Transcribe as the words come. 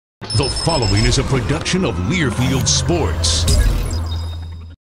The following is a production of Learfield Sports.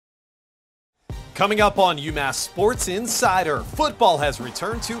 Coming up on UMass Sports Insider, football has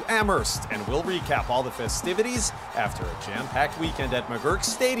returned to Amherst, and we'll recap all the festivities after a jam-packed weekend at McGurk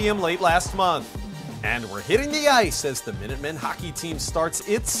Stadium late last month. And we're hitting the ice as the Minutemen hockey team starts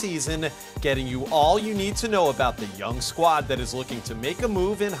its season, getting you all you need to know about the young squad that is looking to make a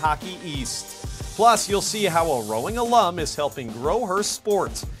move in Hockey East. Plus, you'll see how a rowing alum is helping grow her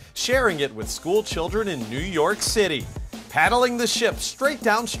sport, sharing it with school children in New York City. Paddling the ship straight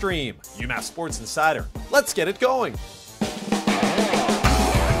downstream. UMass Sports Insider. Let's get it going.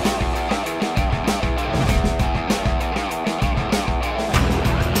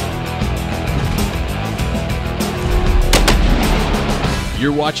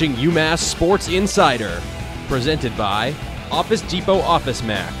 You're watching UMass Sports Insider, presented by Office Depot Office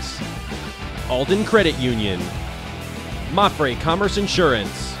Max, Alden Credit Union, Mafre Commerce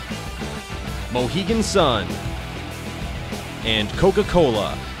Insurance, Mohegan Sun, and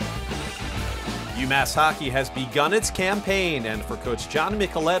Coca-Cola. UMass hockey has begun its campaign, and for Coach John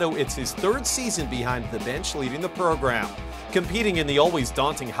Micheletto, it's his third season behind the bench leading the program. Competing in the always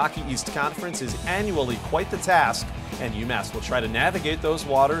daunting Hockey East Conference is annually quite the task, and UMass will try to navigate those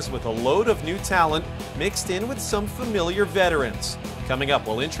waters with a load of new talent mixed in with some familiar veterans. Coming up,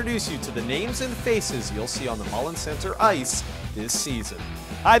 we'll introduce you to the names and faces you'll see on the Mullen Center ice this season.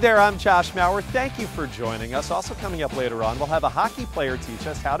 Hi there, I'm Josh Maurer. Thank you for joining us. Also coming up later on, we'll have a hockey player teach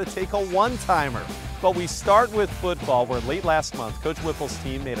us how to take a one-timer. But we start with football, where late last month, Coach Whipple's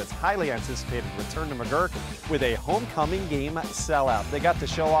team made its highly anticipated return to McGurk with a homecoming game sellout. They got to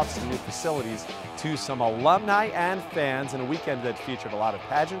show off some new facilities to some alumni and fans in a weekend that featured a lot of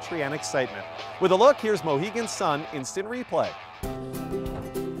pageantry and excitement. With a look, here's Mohegan Sun Instant Replay.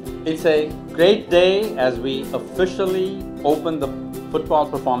 It's a great day as we officially open the Football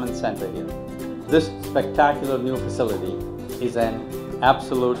Performance Center here. This spectacular new facility is an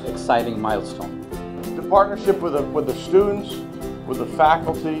absolute exciting milestone. The partnership with the students, with the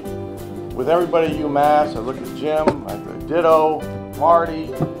faculty, with everybody at UMass. I look at Jim, Ditto,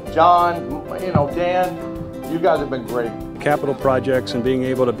 Marty, John, Dan. You guys have been great. Capital projects and being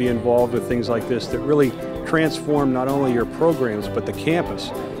able to be involved with things like this that really transform not only your programs but the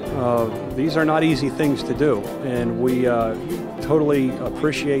campus. These are not easy things to do, and we totally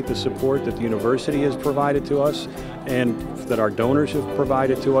appreciate the support that the university has provided to us and that our donors have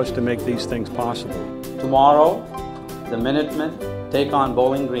provided to us to make these things possible. Tomorrow, the Minutemen take on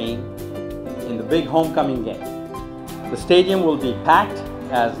Bowling Green in the big homecoming game. The stadium will be packed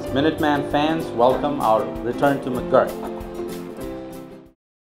as Minuteman fans welcome our return to McGurk.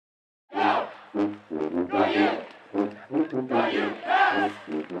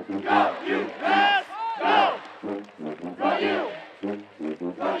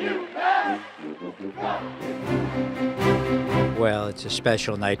 Well, it's a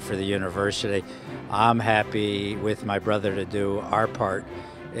special night for the university. I'm happy with my brother to do our part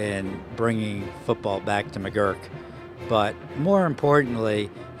in bringing football back to McGurk. But more importantly,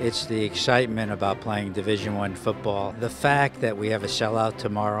 it's the excitement about playing Division I football. The fact that we have a sellout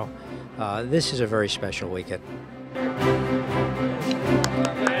tomorrow, this is a very special weekend.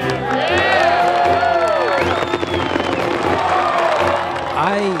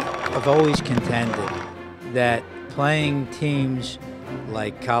 I have always contended that playing teams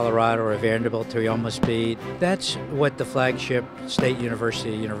like Colorado or Vanderbilt to almost beat, that's what the flagship state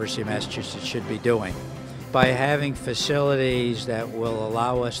university, University of Massachusetts, should be doing. By having facilities that will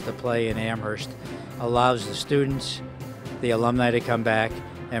allow us to play in Amherst, allows the students, the alumni to come back,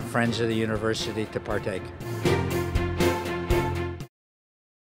 and friends of the university to partake.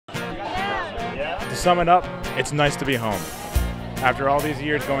 To sum it up, it's nice to be home. After all these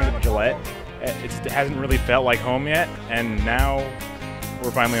years going to Gillette, it hasn't really felt like home yet, and now we're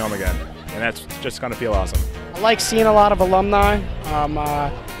finally home again, and that's just going to feel awesome. I like seeing a lot of alumni.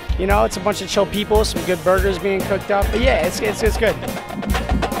 It's a bunch of chill people, some good burgers being cooked up, but yeah, it's good.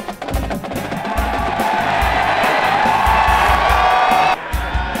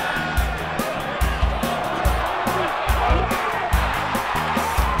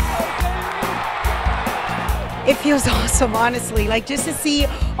 It feels awesome, honestly, like just to see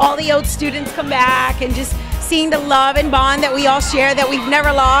all the old students come back and just seeing the love and bond that we all share that we've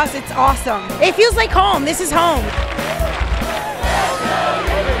never lost. It's awesome. It feels like home. This is home.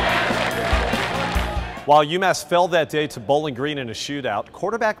 While UMass fell that day to Bowling Green in a shootout,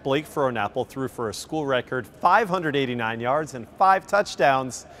 quarterback Blake Frohnapple threw for a school record 589 yards and 5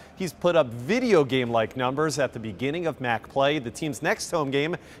 touchdowns. He's put up video game-like numbers at the beginning of MAC play. The team's next home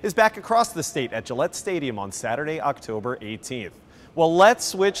game is back across the state at Gillette Stadium on Saturday, October 18th. Well, let's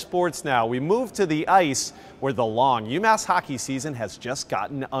switch sports now. We move to the ice, where the long UMass hockey season has just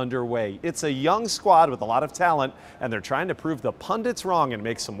gotten underway. It's a young squad with a lot of talent, and they're trying to prove the pundits wrong and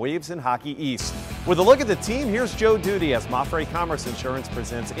make some waves in Hockey East. With a look at the team, here's Joe Duty as Mafre Commerce Insurance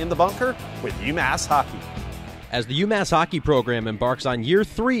presents In the Bunker with UMass Hockey. As the UMass hockey program embarks on year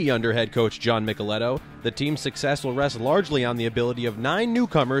 3 under head coach John Micheletto, the team's success will rest largely on the ability of 9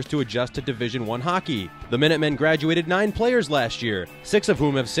 newcomers to adjust to Division I hockey. The Minutemen graduated 9 players last year, 6 of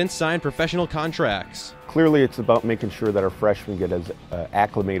whom have since signed professional contracts. Clearly, it's about making sure that our freshmen get as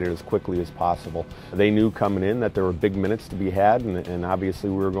acclimated as quickly as possible. They knew coming in that there were big minutes to be had, and obviously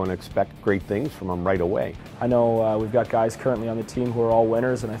we were going to expect great things from them right away. I know we've got guys currently on the team who are all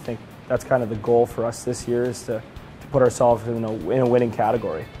winners, and I think that's kind of the goal for us this year, is to put ourselves in a winning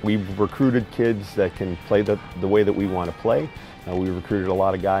category. We've recruited kids that can play the way that we want to play. We recruited a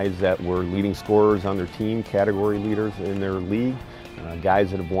lot of guys that were leading scorers on their team, category leaders in their league,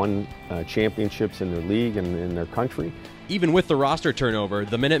 guys that have won championships in their league and in their country. Even with the roster turnover,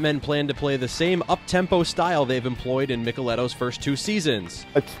 the Minutemen plan to play the same up-tempo style they've employed in Micheletto's first 2 seasons.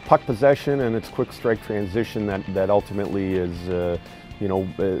 It's puck possession and it's quick strike transition that ultimately is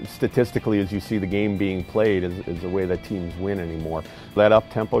statistically, as you see the game being played, is the way that teams win anymore. That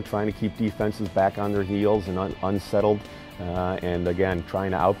up-tempo, trying to keep defenses back on their heels and unsettled, and again,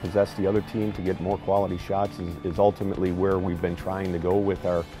 trying to outpossess the other team to get more quality shots is ultimately where we've been trying to go with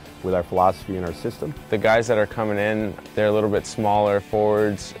our philosophy and our system. The guys that are coming in, they're a little bit smaller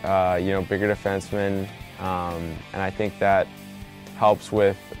forwards, bigger defensemen, and I think that helps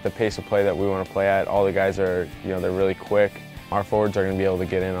with the pace of play that we want to play at. All the guys are, they're really quick. Our forwards are going to be able to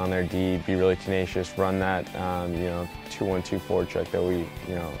get in on their D, be really tenacious, run that, 2-1-2 forward check that we,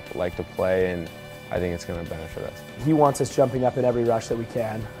 like to play, and I think it's going to benefit us. He wants us jumping up in every rush that we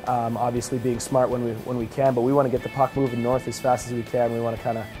can, obviously being smart when we can, but we want to get the puck moving north as fast as we can. We want to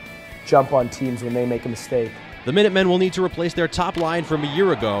kind of jump on teams when they make a mistake. The Minutemen will need to replace their top line from a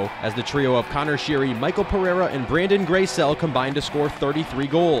year ago, as the trio of Connor Sheary, Michael Pereira, and Brandon Graysell combined to score 33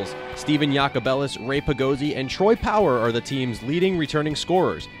 goals. Steven Yacobelis, Ray Pagozzi, and Troy Power are the team's leading returning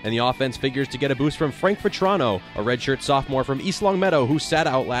scorers, and the offense figures to get a boost from Frank Vatrano, a redshirt sophomore from East Longmeadow who sat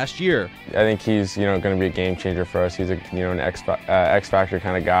out last year. I think he's, going to be a game changer for us. He's an X-Factor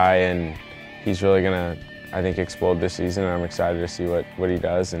kind of guy, and he's really going to, I think, explode this season, and I'm excited to see what he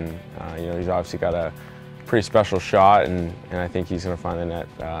does, and he's obviously got a pretty special shot, and I think he's going to find the net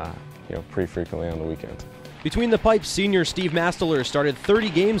pretty frequently on the weekends. Between the pipes, senior Steve Masteler started 30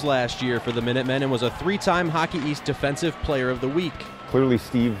 games last year for the Minutemen and was a 3-time Hockey East Defensive Player of the Week. Clearly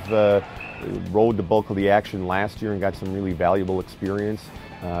Steve rode the bulk of the action last year and got some really valuable experience.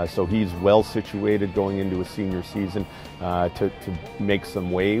 So he's well situated going into a senior season to make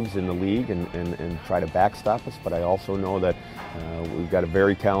some waves in the league and try to backstop us. But I also know that we've got a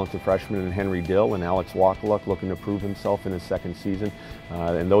very talented freshman in Henry Dill and Alex Wakaluk looking to prove himself in his 2nd season.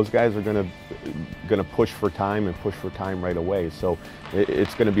 And those guys are going to push for time and push for time right away. So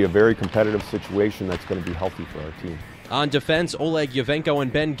it's going to be a very competitive situation that's going to be healthy for our team. On defense, Oleg Yavenko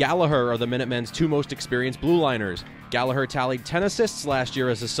and Ben Gallagher are the Minutemen's 2 most experienced blue liners. Gallagher tallied 10 assists last year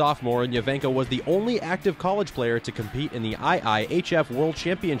as a sophomore, and Yavenko was the only active college player to compete in the IIHF World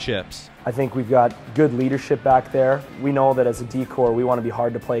Championships. I think we've got good leadership back there. We know that as a D-corps, we want to be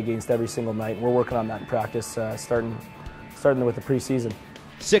hard to play against every single night. We're working on that in practice, starting with the preseason.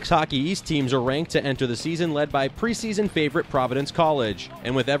 6 Hockey East teams are ranked to enter the season, led by preseason favorite Providence College.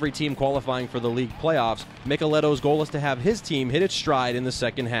 And with every team qualifying for the league playoffs, Micheletto's goal is to have his team hit its stride in the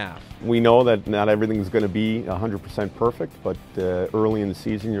second half. We know that not everything is going to be 100% perfect, but early in the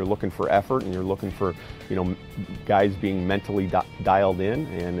season you're looking for effort and you're looking for guys being mentally dialed in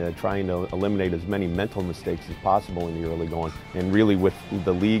and trying to eliminate as many mental mistakes as possible in the early going. And really with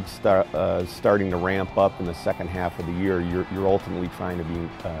the league starting to ramp up in the second half of the year, you're ultimately trying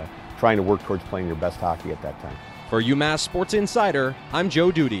to work towards playing your best hockey at that time. For UMass Sports Insider, I'm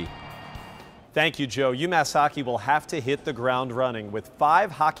Joe Duty. Thank you, Joe. UMass hockey will have to hit the ground running with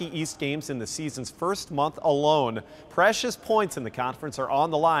 5 Hockey East games in the season's first month alone. Precious points in the conference are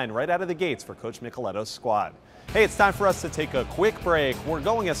on the line right out of the gates for Coach Micheletto's squad. Hey, it's time for us to take a quick break. We're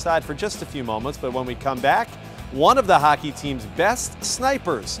going aside for just a few moments, but when we come back, one of the hockey team's best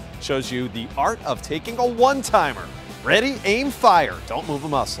snipers shows you the art of taking a one-timer. Ready, aim, fire. Don't move a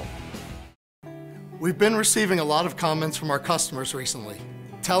muscle. We've been receiving a lot of comments from our customers recently,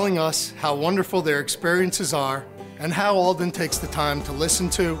 telling us how wonderful their experiences are and how Alden takes the time to listen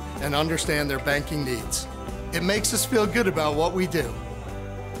to and understand their banking needs. It makes us feel good about what we do.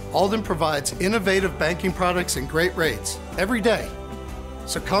 Alden provides innovative banking products and great rates every day.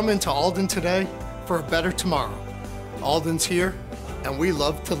 So come into Alden today for a better tomorrow. Alden's here, and we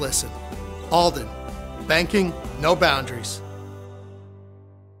love to listen. Alden, banking, no boundaries.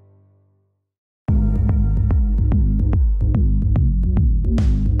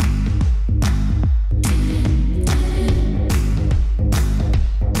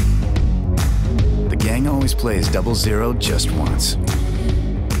 The gang always plays 00 just once.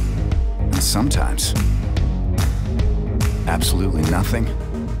 And sometimes, absolutely nothing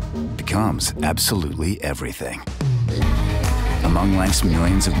becomes absolutely everything. Among life's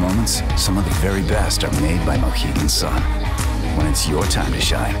millions of moments, some of the very best are made by Mohegan Sun. When it's your time to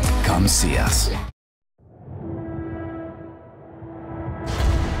shine, come see us.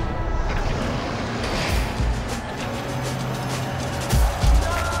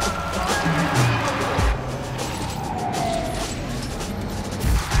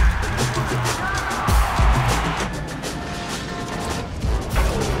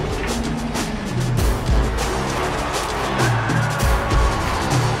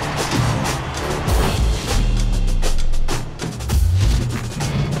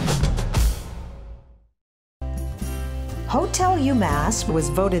 Hotel UMass was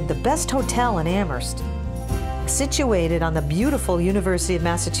voted the best hotel in Amherst. Situated on the beautiful University of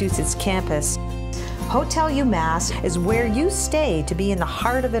Massachusetts campus, Hotel UMass is where you stay to be in the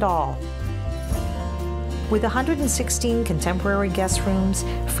heart of it all. With 116 contemporary guest rooms,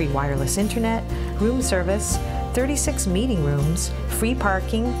 free wireless internet, room service, 36 meeting rooms, free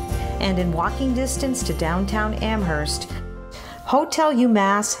parking, and in walking distance to downtown Amherst, Hotel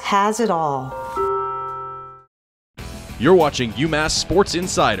UMass has it all. You're watching UMass Sports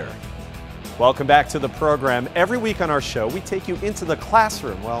Insider. Welcome back to the program. Every week on our show, we take you into the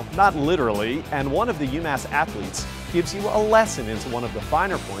classroom. Well, not literally, and one of the UMass athletes gives you a lesson into one of the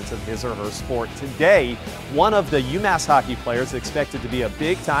finer points of his or her sport. Today, one of the UMass hockey players expected to be a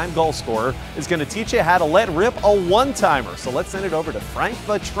big-time goal scorer is going to teach you how to let rip a one-timer. So let's send it over to Frank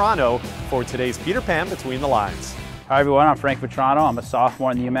Vatrano for today's Peter Pan Between the Lines. Hi everyone, I'm Frank Vatrano. I'm a sophomore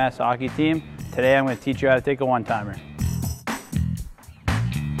on the UMass hockey team. Today I'm going to teach you how to take a one-timer.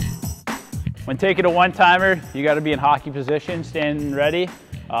 When taking a one-timer, you got to be in hockey position, standing ready.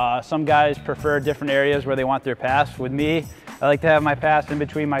 Some guys prefer different areas where they want their pass. With me, I like to have my pass in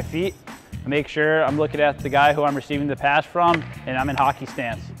between my feet. Make sure I'm looking at the guy who I'm receiving the pass from, and I'm in hockey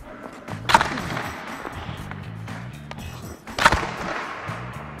stance.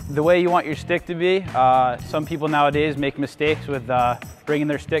 The way you want your stick to be, some people nowadays make mistakes with bringing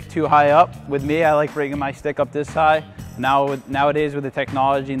their stick too high up. With me, I like bringing my stick up this high. Nowadays with the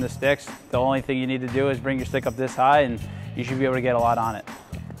technology and the sticks, the only thing you need to do is bring your stick up this high and you should be able to get a lot on it.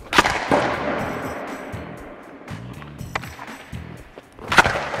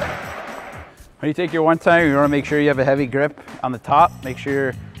 When you take your one-timer, you want to make sure you have a heavy grip on the top. Make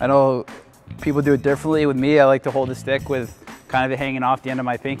sure, I know people do it differently. With me, I like to hold the stick with kind of it hanging off the end of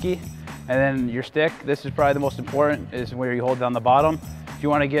my pinky. And then your stick, this is probably the most important, is where you hold it on the bottom. If you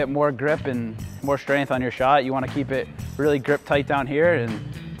want to get more grip and more strength on your shot, you want to keep it really grip tight down here, and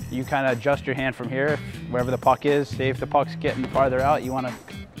you kind of adjust your hand from here, wherever the puck is. Say if the puck's getting farther out, you want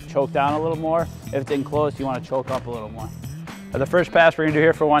to choke down a little more. If it's in close, you want to choke up a little more. The first pass we're going to do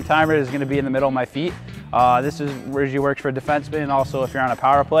here for one-timer is going to be in the middle of my feet. This is where usually works for a defenseman, and also if you're on a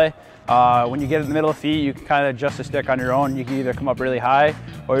power play. When you get in the middle of the feet, you can kind of adjust the stick on your own. You can either come up really high,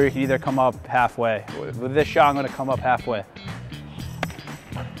 or you can either come up halfway. With this shot, I'm going to come up halfway.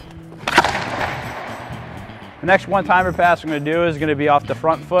 The next one-timer pass I'm going to do is going to be off the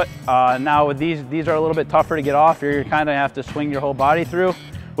front foot. Now with these are a little bit tougher to get off. You're kind of have to swing your whole body through.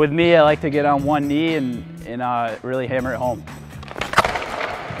 With me, I like to get on one knee and really hammer it home.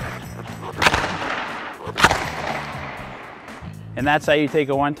 And that's how you take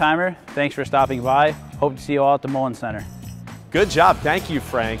a one-timer. Thanks for stopping by. Hope to see you all at the Mullen Center. Good job. Thank you,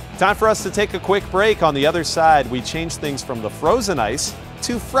 Frank. Time for us to take a quick break. On the other side, we change things from the frozen ice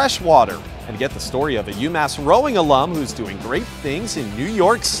to fresh water and get the story of a UMass rowing alum who's doing great things in New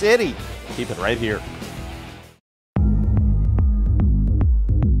York City. Keep it right here.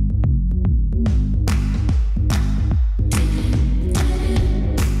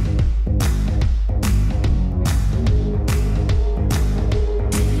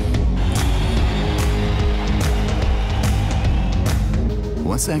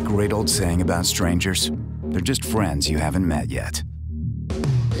 What's that great old saying about strangers? They're just friends you haven't met yet.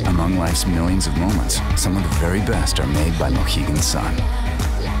 Among life's millions of moments, some of the very best are made by Mohegan Sun.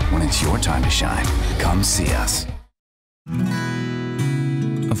 When it's your time to shine, come see us.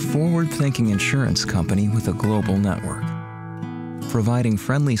 A forward-thinking insurance company with a global network, providing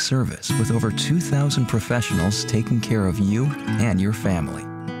friendly service with over 2,000 professionals taking care of you and your family.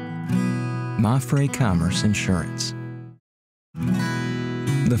 Mafre Commerce Insurance.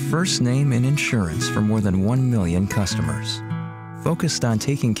 the first name in insurance for more than 1 million customers. Focused on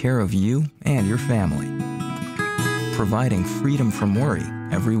taking care of you and your family. Providing freedom from worry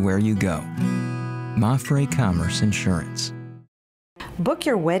everywhere you go. Mafre Commerce Insurance. Book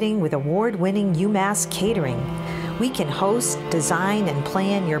your wedding with award-winning UMass Catering. We can host, design, and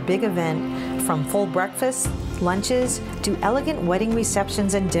plan your big event from full breakfasts, lunches, to elegant wedding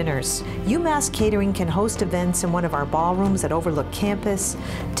receptions and dinners. UMass Catering can host events in one of our ballrooms that overlook campus,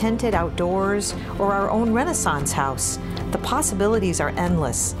 tented outdoors, or our own Renaissance house. The possibilities are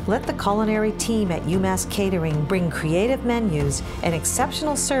endless. Let the culinary team at UMass Catering bring creative menus and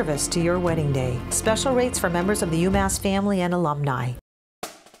exceptional service to your wedding day. Special rates for members of the UMass family and alumni.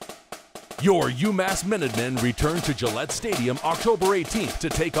 Your UMass Minutemen return to Gillette Stadium October 18th to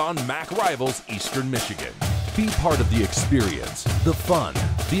take on MAC rivals Eastern Michigan. Be part of the experience, the fun,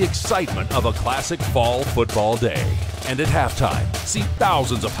 the excitement of a classic fall football day. And at halftime, see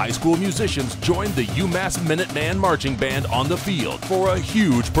thousands of high school musicians join the UMass Minuteman Marching Band on the field for a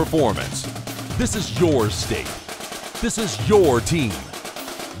huge performance. This is your state. This is your team.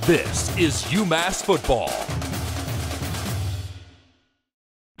 This is UMass football.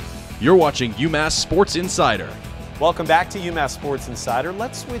 You're watching UMass Sports Insider. Welcome back to UMass Sports Insider.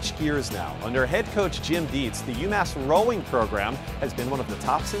 Let's switch gears now. Under head coach Jim Dietz, the UMass rowing program has been one of the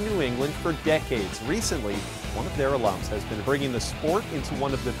tops in New England for decades. Recently, one of their alums has been bringing the sport into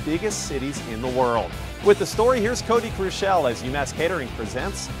one of the biggest cities in the world. With the story, here's Cody Crushell as UMass Catering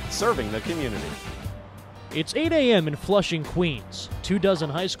presents Serving the Community. It's 8 a.m. in Flushing, Queens. 24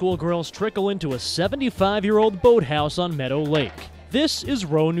 high school girls trickle into a 75-year-old boathouse on Meadow Lake. This is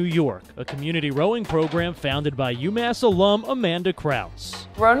Row New York, a community rowing program founded by UMass alum Amanda Kraus.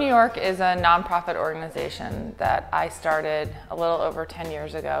 Row New York is a nonprofit organization that I started a little over 10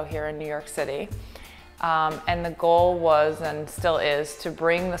 years ago here in New York City. And the goal was, and still is, to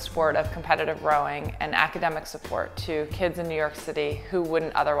bring the sport of competitive rowing and academic support to kids in New York City who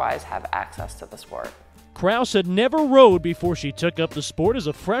wouldn't otherwise have access to the sport. Kraus had never rowed before she took up the sport as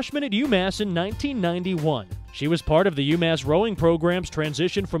a freshman at UMass in 1991. She was part of the UMass rowing program's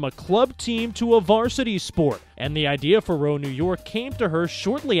transition from a club team to a varsity sport, and the idea for Row New York came to her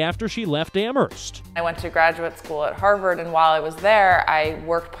shortly after she left Amherst. I went to graduate school at Harvard, and while I was there, I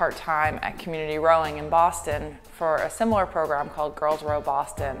worked part-time at community rowing in Boston for a similar program called Girls Row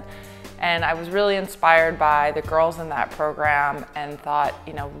Boston. And I was really inspired by the girls in that program and thought,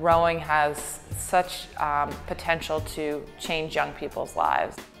 you know, rowing has such potential to change young people's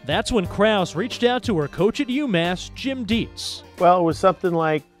lives. That's when Kraus reached out to her coach at UMass, Jim Dietz. Well, it was something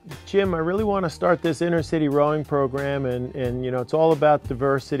like, Jim, I really want to start this inner city rowing program, and you know, it's all about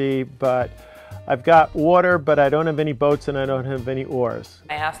diversity, but I've got water, but I don't have any boats and I don't have any oars.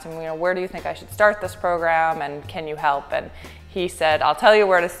 I asked him, you know, where do you think I should start this program and can you help? And he said, I'll tell you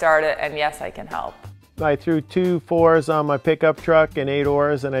where to start it, and yes, I can help. I threw 2 4s on my pickup truck and 8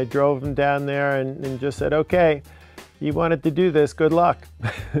 oars, and I drove them down there and just said, okay, you wanted to do this, good luck.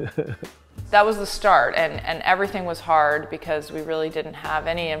 That was the start, and everything was hard because we really didn't have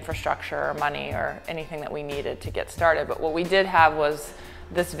any infrastructure or money or anything that we needed to get started. But what we did have was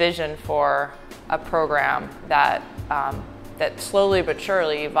this vision for a program that, that slowly but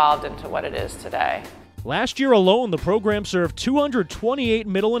surely evolved into what it is today. Last year alone, the program served 228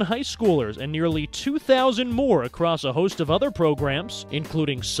 middle and high schoolers and nearly 2,000 more across a host of other programs,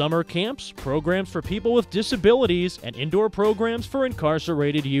 including summer camps, programs for people with disabilities, and indoor programs for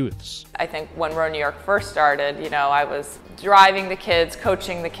incarcerated youths. I think when Row New York first started, you know, I was driving the kids,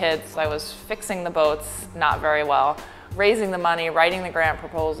 coaching the kids, I was fixing the boats not very well, raising the money, writing the grant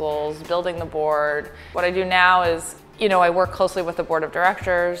proposals, building the board. What I do now is, you know, I work closely with the board of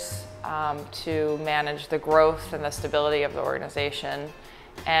directors to manage the growth and the stability of the organization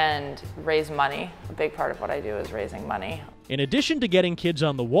and raise money. A big part of what I do is raising money. In addition to getting kids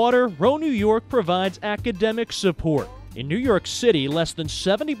on the water, Row New York provides academic support. In New York City, less than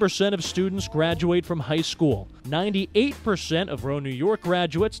 70% of students graduate from high school. 98% of Row New York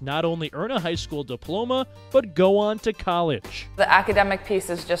graduates not only earn a high school diploma, but go on to college. The academic piece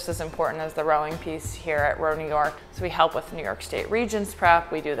is just as important as the rowing piece here at Row New York. So we help with New York State Regents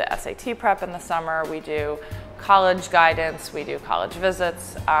prep, we do the SAT prep in the summer, we do college guidance, we do college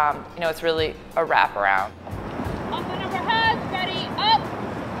visits. You know, it's really a wraparound. Up and overhead, ready, up,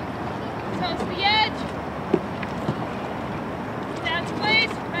 toes to the edge.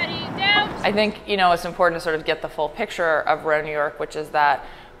 I think, you know, it's important to sort of get the full picture of Row New York, which is that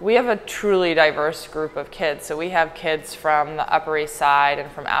we have a truly diverse group of kids. So we have kids from the Upper East Side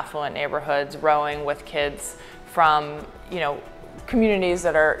and from affluent neighborhoods rowing with kids from, you know, communities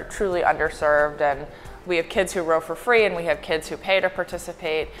that are truly underserved and We have kids who row for free and we have kids who pay to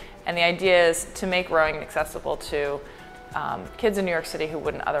participate. And the idea is to make rowing accessible to kids in New York City who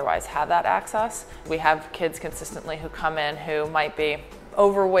wouldn't otherwise have that access. We have kids consistently who come in who might be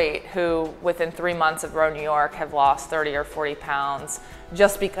overweight, who within 3 months of Row New York have lost 30 or 40 pounds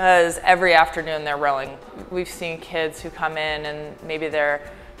just because every afternoon they're rowing. We've seen kids who come in and maybe they're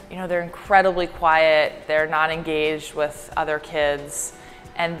incredibly quiet, they're not engaged with other kids,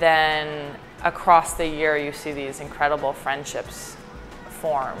 and then across the year you see these incredible friendships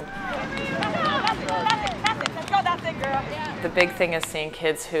form. The big thing is seeing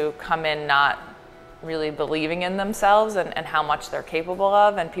kids who come in not really believing in themselves and how much they're capable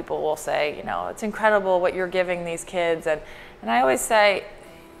of, and people will say, it's incredible what you're giving these kids, and I always say,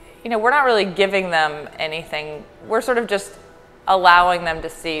 we're not really giving them anything, we're sort of just allowing them to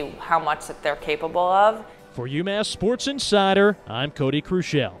see how much that they're capable of. For UMass Sports Insider, I'm Cody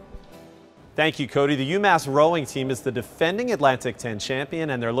Crushell. Thank you, Cody. The UMass rowing team is the defending Atlantic 10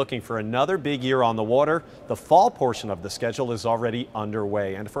 champion, and they're looking for another big year on the water. The fall portion of the schedule is already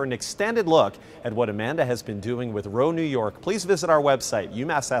underway. And for an extended look at what Amanda has been doing with Row New York, please visit our website,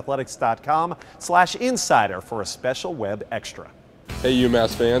 umassathletics.com/insider, for a special web extra. Hey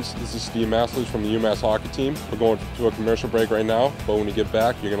UMass fans, this is Steve Maslers from the UMass hockey team. We're going to a commercial break right now, but when we get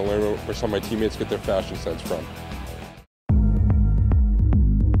back, you're going to learn where some of my teammates get their fashion sense from.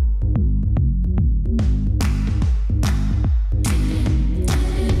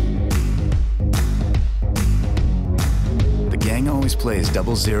 The gang always plays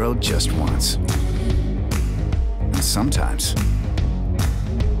 0-0 just once. And sometimes,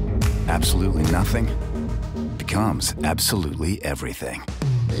 absolutely nothing becomes absolutely everything.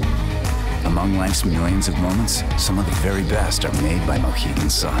 Among life's millions of moments, some of the very best are made by Mohegan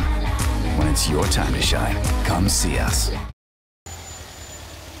Sun. When it's your time to shine, come see us.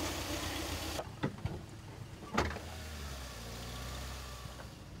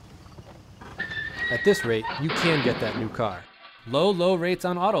 At this rate, you can get that new car. Low rates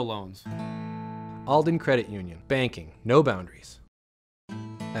on auto loans. Alden Credit Union. Banking, no boundaries.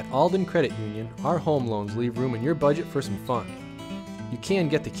 At Alden Credit Union, our home loans leave room in your budget for some fun. You can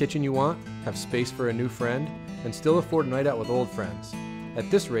get the kitchen you want, have space for a new friend, and still afford a night out with old friends. At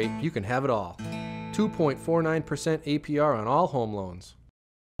this rate, you can have it all. 2.49% APR on all home loans.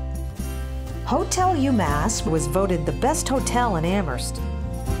 Hotel UMass was voted the best hotel in Amherst.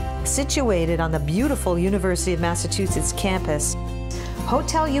 Situated on the beautiful University of Massachusetts campus,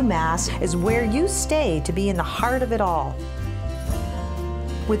 Hotel UMass is where you stay to be in the heart of it all.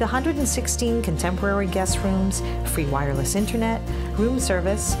 With 116 contemporary guest rooms, free wireless internet, room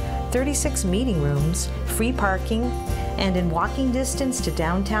service, 36 meeting rooms, free parking, and in walking distance to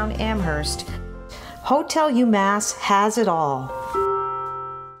downtown Amherst, Hotel UMass has it all.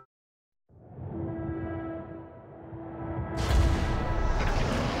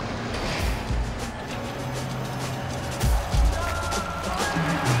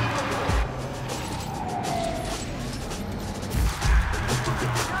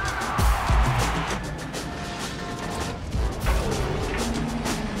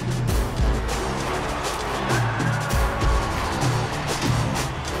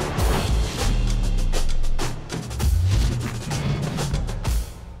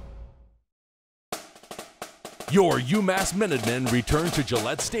 Your UMass Minutemen return to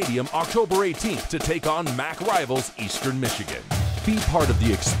Gillette Stadium October 18th to take on MAC rivals Eastern Michigan. Be part of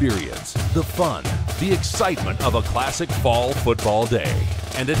the experience, the fun, the excitement of a classic fall football day.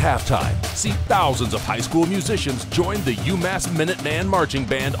 And at halftime, see thousands of high school musicians join the UMass Minuteman Marching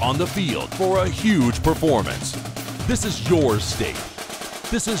Band on the field for a huge performance. This is your state.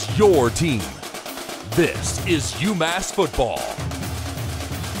 This is your team. This is UMass football.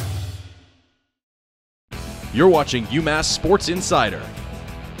 You're watching UMass Sports Insider.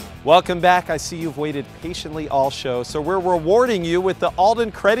 Welcome back. I see you've waited patiently all show, so we're rewarding you with the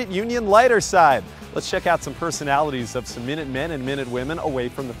Alden Credit Union lighter side. Let's check out some personalities of some Minutemen and Minutewomen away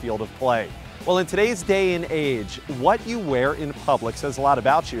from the field of play. Well, in today's day and age, what you wear in public says a lot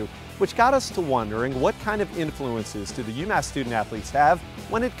about you, which got us to wondering what kind of influences do the UMass student athletes have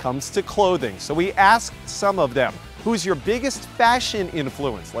when it comes to clothing. So we asked some of them, who's your biggest fashion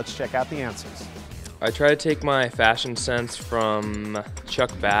influence? Let's check out the answers. I try to take my fashion sense from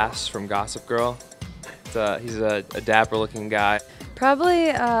Chuck Bass from Gossip Girl. He's a dapper looking guy.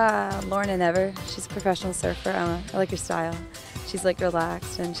 Probably Lauren and Ever. She's a professional surfer. I like her style. She's like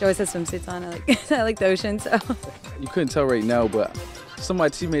relaxed and she always has swimsuits on. I like the ocean, so. You couldn't tell right now, but some of my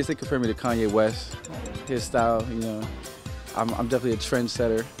teammates, they compare me to Kanye West. His style, you know, I'm definitely a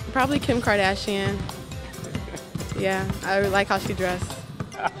trendsetter. Probably Kim Kardashian. Yeah, I like how she dressed.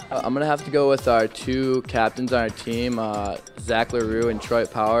 I'm going to have to go with our two captains on our team, Zach LaRue and Troy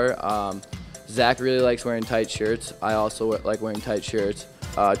Power. Zach really likes wearing tight shirts. I also like wearing tight shirts.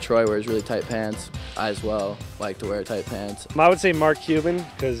 Troy wears really tight pants. I as well like to wear tight pants. I would say Mark Cuban,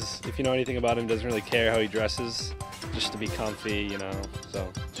 because if you know anything about him, doesn't really care how he dresses, just to be comfy, you know.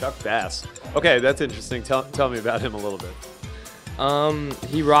 So Chuck Bass. Okay, that's interesting. Tell me about him a little bit.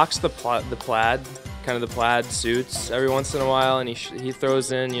 He rocks the plaid, kind of the plaid suits every once in a while, and he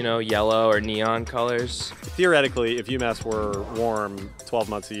throws in, you know, yellow or neon colors. Theoretically, if UMass were warm 12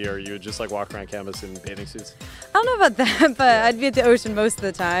 months a year, you would just like walk around campus in bathing suits? I don't know about that, but I'd be at the ocean most of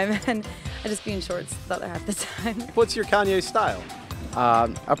the time, and I'd just be in shorts the other half the time. What's your Kanye style?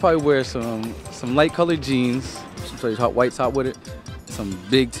 I'll probably wear some light colored jeans, some white top with it, some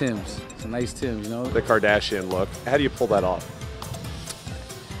big Timbs, some nice Timbs, you know? The Kardashian look. How do you pull that off?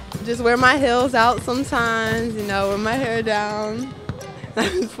 Just wear my heels out sometimes, you know, wear my hair down.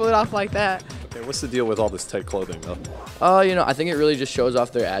 Just pull it off like that. Okay, what's the deal with all this tight clothing, though? You know, I think it really just shows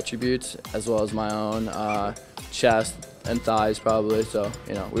off their attributes as well as my own, chest and thighs probably, so,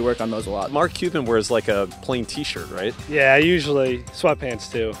 you know, we work on those a lot. Mark Cuban wears like a plain t-shirt, right? yeah, usually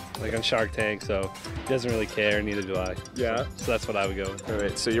sweatpants too, like on Shark Tank, so he doesn't really care, neither do I. Yeah. So that's what I would go with. All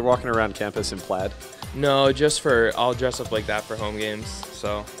right, so you're walking around campus in plaid? No, I'll dress up like that for home games,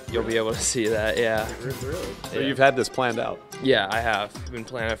 so you'll be able to see that, yeah. Really? So Yeah. you've had this planned out? Yeah, I have. I've been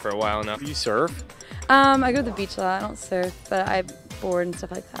planning it for a while now. Do you surf? I go to the beach a lot. I don't surf, but I board and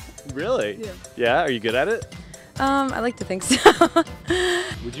stuff like that. Really? Yeah. Yeah, are you good at it? I like to think so.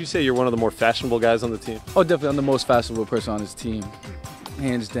 Would you say you're one of the more fashionable guys on the team? Oh, definitely, I'm the most fashionable person on this team,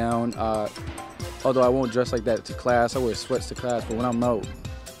 hands down. Although I won't dress like that to class, I wear sweats to class, but when I'm out,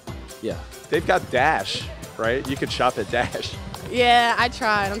 yeah. They've got Dash, right? You could shop at Dash. Yeah, I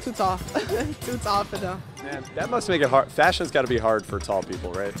tried. I'm too tall. Too tall for them. Man, that must make it hard. Fashion's got to be hard for tall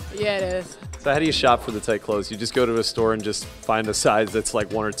people, right? Yeah, it is. So how do you shop for the tight clothes? You just go to a store and just find a size that's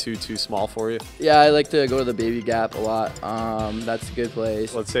like one or two too small for you? Yeah, I like to go to the Baby Gap a lot. That's a good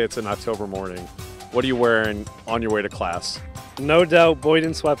place. Let's say it's an October morning. What are you wearing on your way to class? No doubt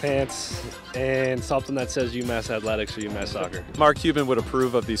Boyden sweatpants and something that says UMass Athletics or UMass Soccer. Mark Cuban would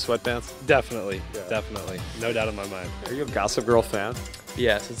approve of these sweatpants? Definitely, definitely. No doubt in my mind. Are you a Gossip Girl fan?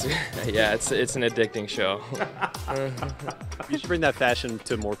 Yes, it's an addicting show. You should bring that fashion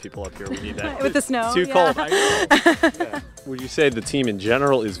to more people up here. We need that. With the snow, It's too cold. I know. Yeah. Would you say the team in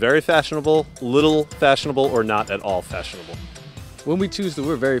general is very fashionable, little fashionable, or not at all fashionable? When we choose to,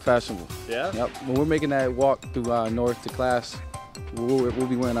 we're very fashionable. Yeah? Yep. When we're making that walk through north to class, we'll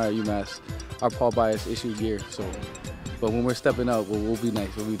be wearing our UMass, our Paul Bias issue gear. So, but when we're stepping up, we'll be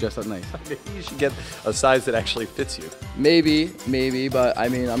nice. We'll be dressed up nice. Maybe you should get a size that actually fits you. Maybe, but I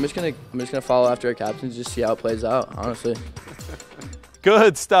mean, I'm just gonna follow after our captains, just see how it plays out, honestly.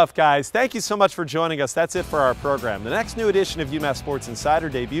 Good stuff, guys. Thank you so much for joining us. That's it for our program. The next new edition of UMass Sports Insider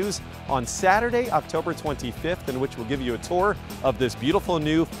debuts on Saturday, October 25th, in which we'll give you a tour of this beautiful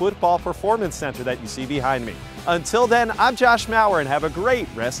new football performance center that you see behind me. Until then, I'm Josh Maurer, and have a great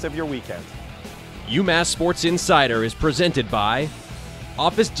rest of your weekend. UMass Sports Insider is presented by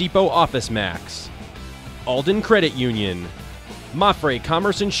Office Depot Office Max, Alden Credit Union, Mafre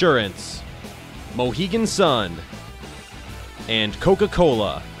Commerce Insurance, Mohegan Sun, and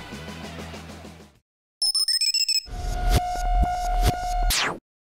Coca-Cola.